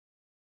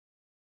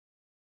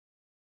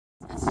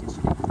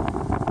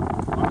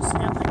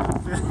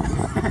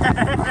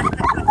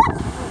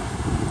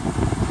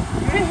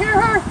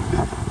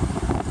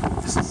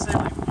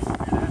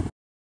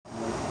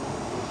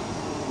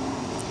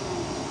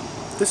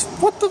This,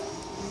 what the?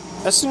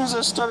 As soon as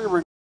I started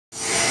oh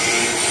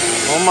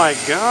my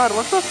god,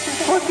 what the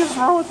fuck is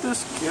wrong with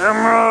this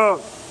camera?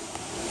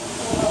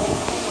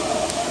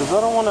 Because I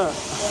don't want to...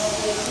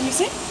 Can you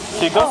see?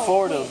 Okay, go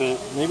forward a bit.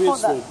 Maybe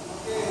it's the...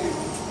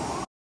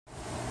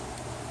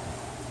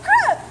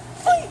 Crap!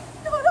 Wait!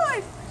 No!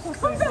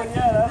 Come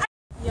back!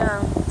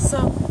 Yeah,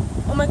 so...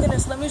 Oh my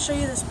goodness, let me show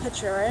you this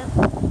picture, right?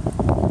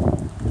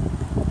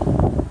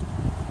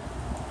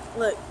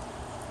 Look.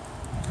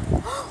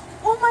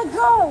 Oh my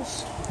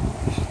gosh!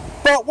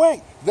 But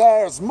wait,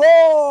 there's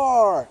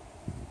more!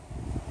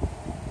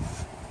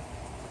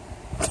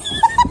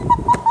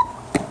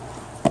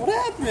 What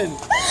happened?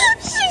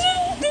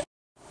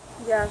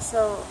 Yeah,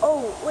 so...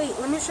 Oh, wait,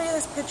 let me show you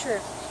this picture.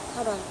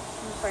 Hold on,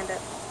 let me find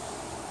it.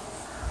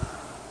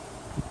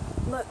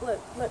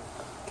 Look.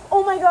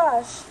 Oh my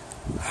gosh!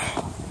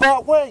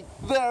 But wait,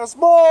 there's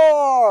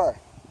more!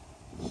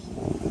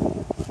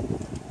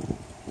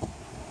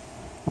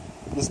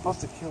 You're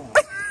supposed to kill him.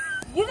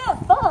 You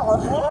didn't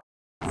fall!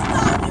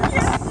 Counted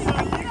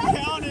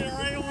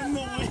right when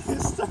the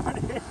wind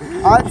started.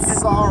 I'm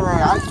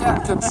sorry, I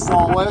can't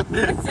console it.